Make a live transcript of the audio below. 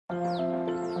I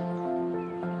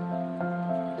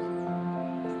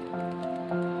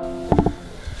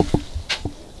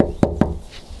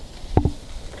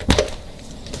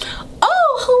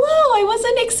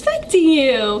wasn't expecting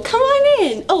you. Come on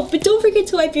in. Oh, but don't forget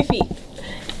to wipe your feet.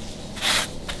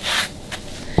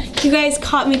 You guys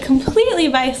caught me completely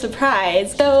by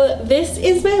surprise. So this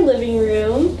is my living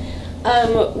room.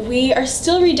 We are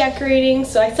still redecorating,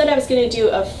 so I said I was going to do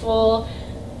a full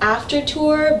after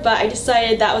tour, but I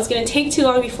decided that was going to take too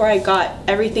long before I got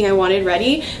everything I wanted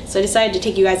ready, so I decided to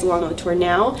take you guys along on the tour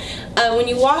now. When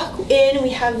you walk in,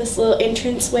 we have this little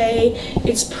entranceway.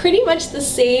 It's pretty much the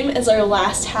same as our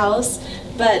last house,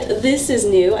 but this is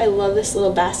new. I love this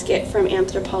little basket from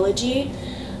Anthropology.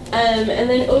 And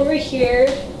then over here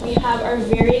we have our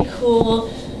very cool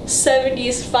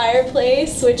 70s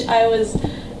fireplace, which I was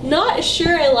not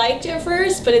sure I liked at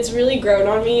first, but it's really grown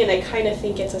on me and I kind of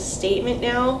think it's a statement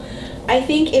now. I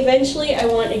think eventually I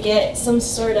want to get some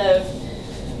sort of,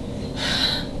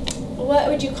 what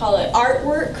would you call it,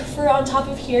 artwork for on top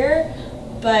of here,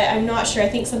 but I'm not sure. I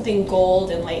think something gold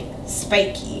and like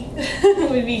spiky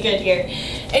would be good here.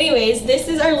 Anyways, this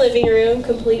is our living room,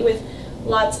 complete with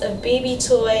lots of baby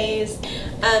toys.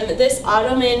 This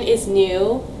ottoman is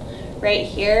new right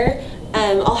here.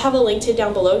 I'll have a link to it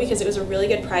down below because it was a really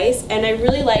good price, and I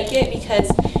really like it because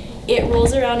it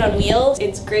rolls around on wheels.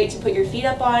 It's great to put your feet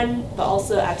up on, but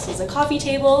also acts as a coffee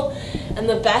table. And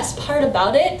the best part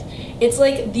about it, it's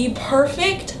like the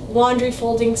perfect laundry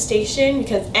folding station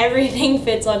because everything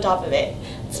fits on top of it.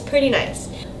 It's pretty nice.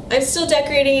 I'm still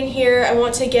decorating in here. I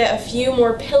want to get a few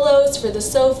more pillows for the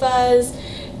sofas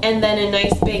and then a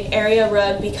nice big area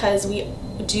rug because we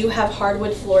do have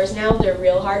hardwood floors now. They're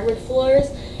real hardwood floors.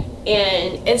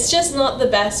 And it's just not the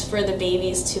best for the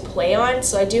babies to play on,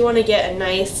 so I do want to get a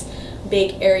nice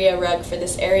big area rug for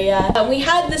this area. We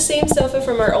had the same sofa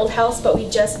from our old house, but we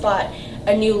just bought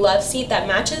a new love seat that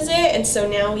matches it, and so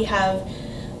now we have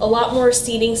a lot more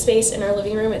seating space in our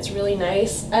living room. It's really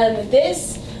nice.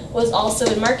 This was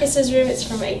also in Marcus's room. It's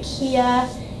from IKEA.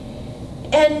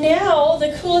 And now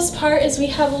the coolest part is we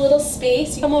have a little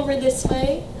space. Come over this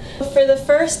way. For the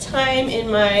first time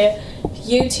in my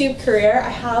YouTube career, I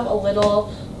have a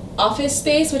little office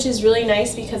space, which is really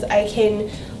nice because I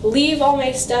can leave all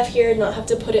my stuff here and not have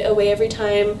to put it away every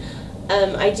time.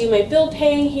 I do my bill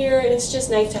paying here, and it's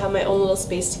just nice to have my own little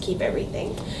space to keep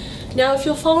everything. Now if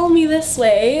you'll follow me this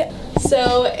way,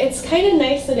 so it's kind of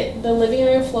nice that the living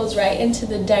room flows right into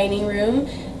the dining room.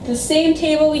 The same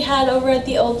table we had over at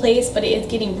the old place, but it is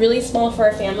getting really small for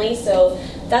our family, so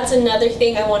that's another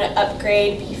thing I want to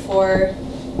upgrade before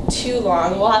too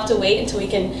long. We'll have to wait until we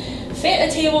can fit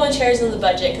a table and chairs in the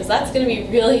budget because that's going to be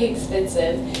really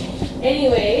expensive.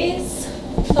 Anyways,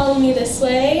 follow me this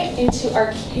way into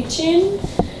our kitchen.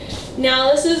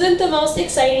 Now this isn't the most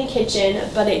exciting kitchen,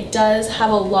 but it does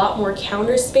have a lot more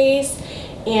counter space,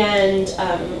 and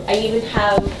I even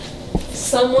have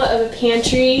somewhat of a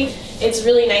pantry. It's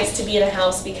really nice to be in a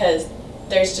house because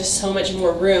there's just so much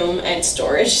more room and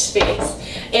storage space.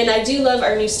 And I do love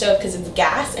our new stove because it's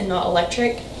gas and not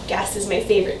electric. Gas is my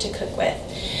favorite to cook with.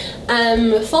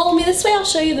 Follow me this way, I'll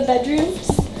show you the bedrooms.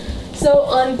 So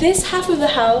on this half of the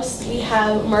house, we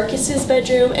have Marcus's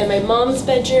bedroom and my mom's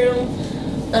bedroom.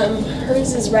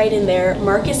 Hers is right in there.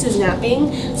 Marcus is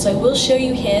napping, so I will show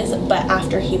you his, but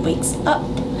after he wakes up.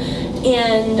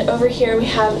 And over here we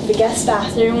have the guest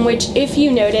bathroom, which if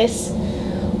you notice,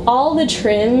 all the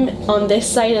trim on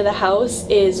this side of the house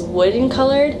is wooden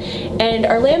colored, and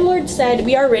our landlord said,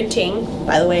 we are renting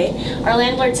by the way, our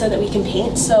landlord said that we can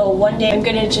paint, so one day I'm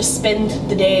gonna just spend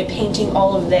the day painting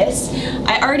all of this.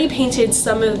 I already painted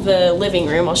some of the living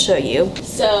room, I'll show you.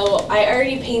 So I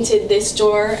already painted this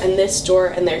door and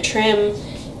their trim,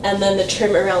 and then the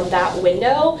trim around that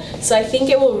window, so I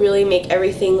think it will really make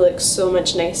everything look so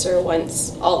much nicer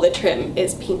once all the trim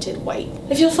is painted white.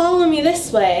 If you'll follow me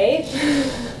this way,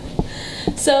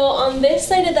 so on this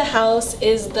side of the house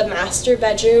is the master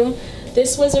bedroom.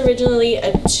 This was originally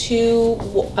a two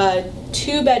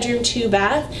bedroom, 2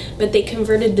 bath, but they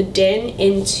converted the den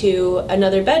into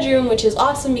another bedroom, which is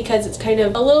awesome because it's kind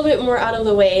of a little bit more out of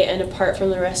the way and apart from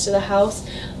the rest of the house.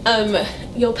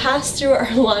 You'll pass through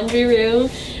our laundry room.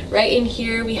 Right in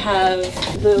here we have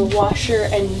the washer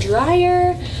and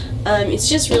dryer. It's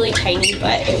just really tiny,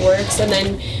 but it works. And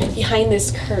then behind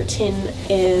this curtain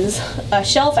is a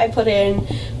shelf I put in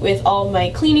with all my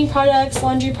cleaning products,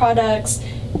 laundry products,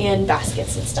 and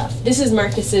baskets and stuff. This is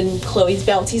Marcus and Chloe's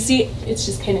bouncy seat. It's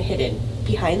just kind of hidden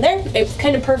behind there. It's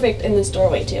kind of perfect in this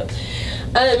doorway too.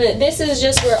 This is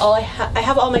just where I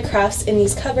have all my crafts in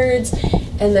these cupboards,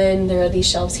 And then there are these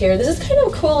shelves here. This is kind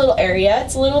of a cool little area.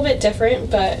 It's a little bit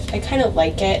different, but I kind of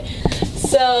like it.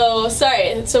 So,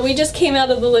 sorry. So we just came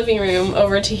out of the living room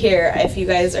over to here. If you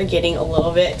guys are getting a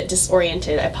little bit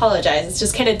disoriented, I apologize. It's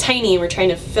just kind of tiny. We're trying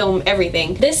to film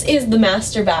everything. This is the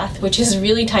master bath, which is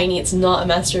really tiny. It's not a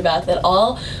master bath at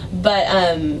all, but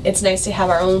it's nice to have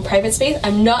our own private space.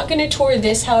 I'm not going to tour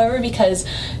this, however, because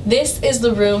this is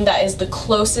the room that is the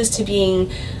closest to being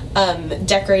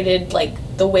decorated like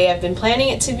the way I've been planning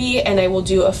it to be, and I will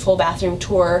do a full bathroom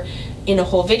tour in a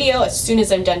whole video as soon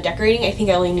as I'm done decorating. I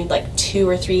think I only need like 2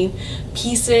 or 3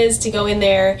 pieces to go in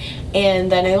there,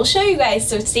 and then I will show you guys,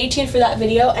 so stay tuned for that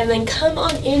video. And then come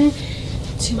on in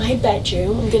to my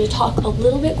bedroom. I'm gonna talk a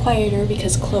little bit quieter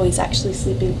because Chloe's actually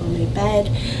sleeping on my bed.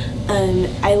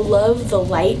 I love the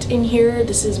light in here.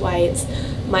 This is why it's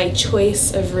my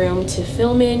choice of room to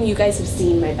film in. You guys have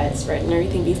seen my bedspread and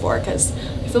everything before because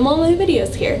I film all my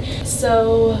videos here.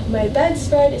 So my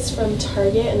bedspread is from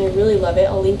Target and I really love it.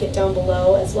 I'll link it down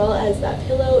below, as well as that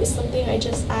pillow is something I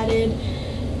just added.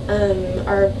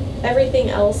 Everything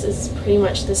else is pretty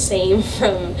much the same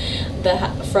from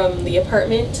the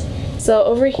apartment. So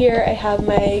over here I have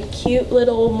my cute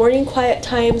little morning quiet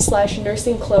time /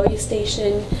 nursing Chloe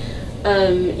station.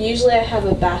 Usually I have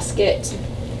a basket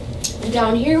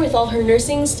down here with all her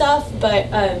nursing stuff, but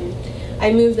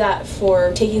I moved that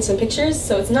for taking some pictures,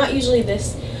 so it's not usually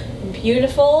this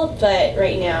beautiful, but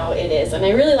right now it is, and I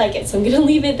really like it, so I'm gonna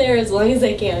leave it there as long as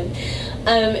I can.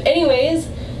 Anyways,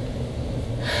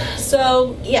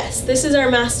 so yes, this is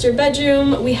our master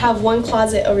bedroom. We have one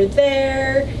closet over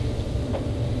there,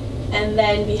 and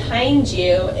then behind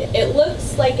you, it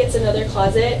looks like it's another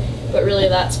closet, but really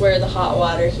that's where the hot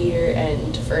water heater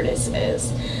and furnace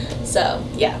is. So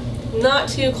yeah, not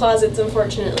 2 closets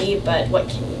unfortunately, but what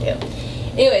can you do?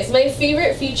 Anyways, my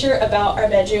favorite feature about our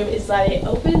bedroom is that it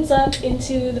opens up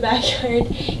into the backyard.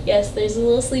 Yes, there's a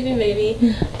little sleeping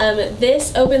baby.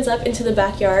 This opens up into the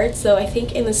backyard, so I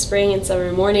think in the spring and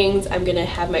summer mornings I'm gonna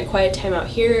have my quiet time out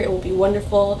here. It will be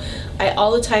wonderful. I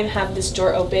all the time have this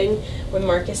door open when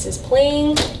Marcus is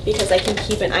playing because I can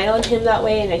keep an eye on him that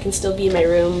way, and I can still be in my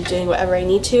room doing whatever I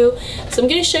need to. So I'm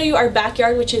gonna show you our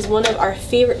backyard, which is one of our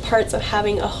favorite parts of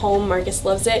having a home. Marcus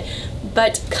loves it.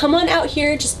 But come on out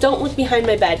here, just don't look behind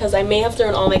my bed because I may have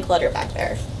thrown all my clutter back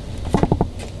there.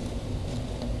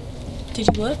 Did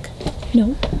you look?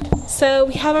 No. So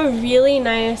we have a really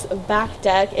nice back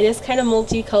deck. It is kind of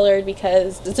multicolored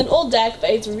because it's an old deck,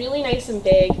 but it's really nice and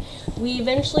big. We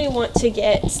eventually want to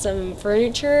get some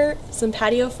furniture, some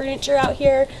patio furniture out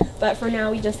here, but for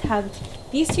now we just have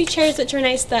these 2 chairs, which are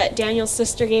nice, that Daniel's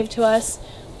sister gave to us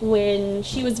when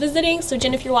she was visiting. So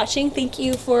Jen, if you're watching, thank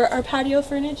you for our patio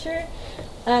furniture.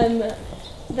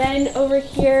 Then over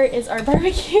here is our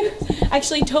barbecue.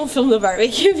 Actually, don't film the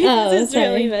barbecue because it's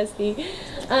really messy.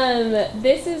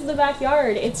 This is the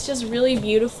backyard. It's just really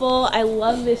beautiful. I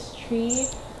love this tree.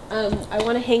 I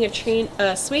want to hang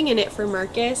a swing in it for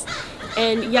Marcus.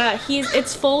 And yeah,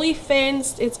 it's fully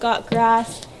fenced. It's got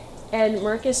grass, and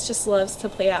Marcus just loves to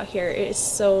play out here. It is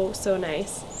so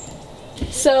nice.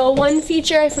 So one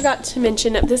feature I forgot to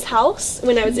mention of this house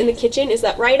when I was in the kitchen is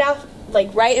that right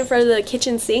in front of the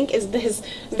kitchen sink is this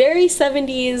very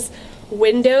 70s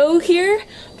window here,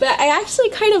 but I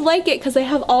actually kind of like it because I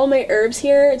have all my herbs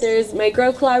here. There's my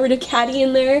Grow Collaborative caddy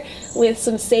in there with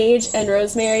some sage and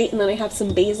rosemary, and then I have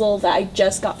some basil that I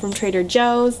just got from Trader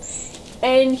Joe's.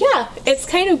 And yeah, it's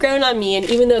kind of grown on me, and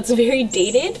even though it's very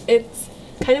dated, it's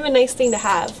kind of a nice thing to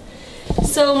have.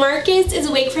 So Marcus is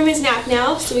awake from his nap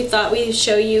now, so we thought we'd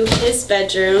show you his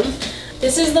bedroom.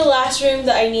 This is the last room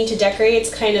that I need to decorate.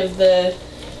 It's kind of the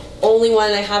only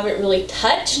one I haven't really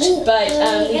touched, but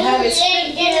we have his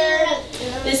crib here.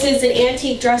 This is an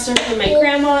antique dresser from my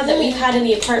grandma that we've had in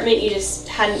the apartment. You just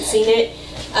hadn't seen it.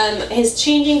 His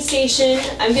changing station.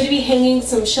 I'm going to be hanging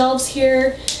some shelves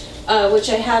here, which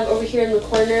I have over here in the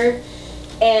corner.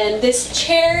 And this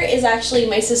chair is actually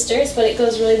my sister's, but it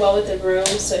goes really well with the room,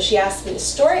 so she asked me to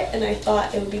store it, and I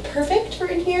thought it would be perfect for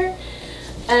in here.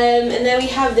 And then we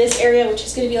have this area, which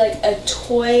is going to be like a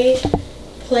toy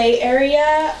play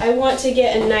area. I want to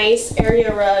get a nice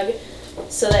area rug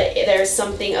so that there's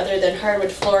something other than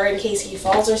hardwood floor in case he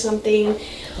falls or something.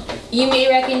 You may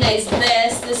recognize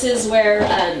this. This is where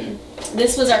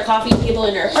this was our coffee table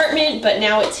in our apartment, but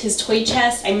now it's his toy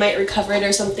chest. I might recover it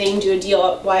or something, do a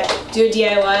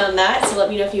DIY on that, so let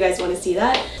me know if you guys want to see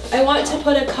that. I want to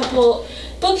put a couple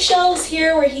bookshelves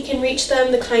here where he can reach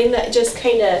them, the kind that just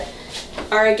kind of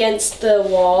are against the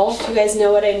wall, if you guys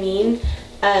know what I mean,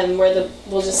 where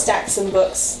we'll just stack some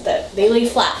books that they lay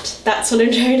flat. That's what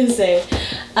I'm trying to say.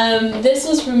 This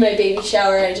was from my baby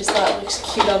shower. I just thought it looks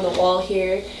cute on the wall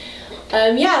here.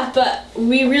 Yeah, but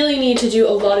we really need to do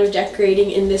a lot of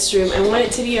decorating in this room. I want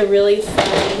it to be a really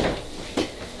fun,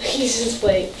 he's just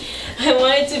playing. I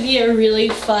want it to be a really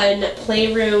fun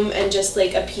playroom and just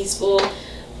like a peaceful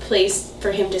place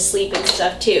for him to sleep and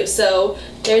stuff too. So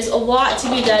there's a lot to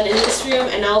be done in this room,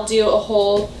 and I'll do a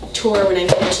whole tour when I'm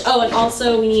finished. Oh, and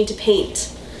also we need to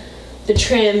paint the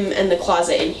trim and the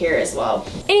closet in here as well.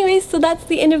 Anyways, so that's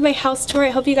the end of my house tour.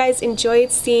 I hope you guys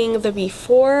enjoyed seeing the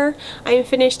before I'm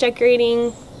finished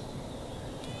decorating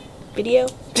video.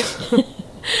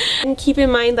 And keep in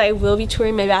mind that I will be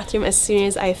touring my bathroom as soon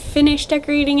as I finish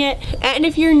decorating it. And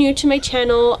if you're new to my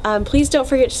channel, please don't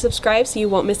forget to subscribe so you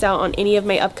won't miss out on any of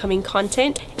my upcoming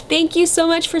content. Thank you so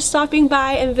much for stopping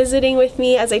by and visiting with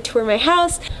me as I tour my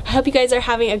house. I hope you guys are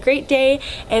having a great day,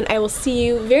 and I will see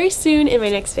you very soon in my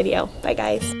next video. Bye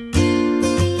guys.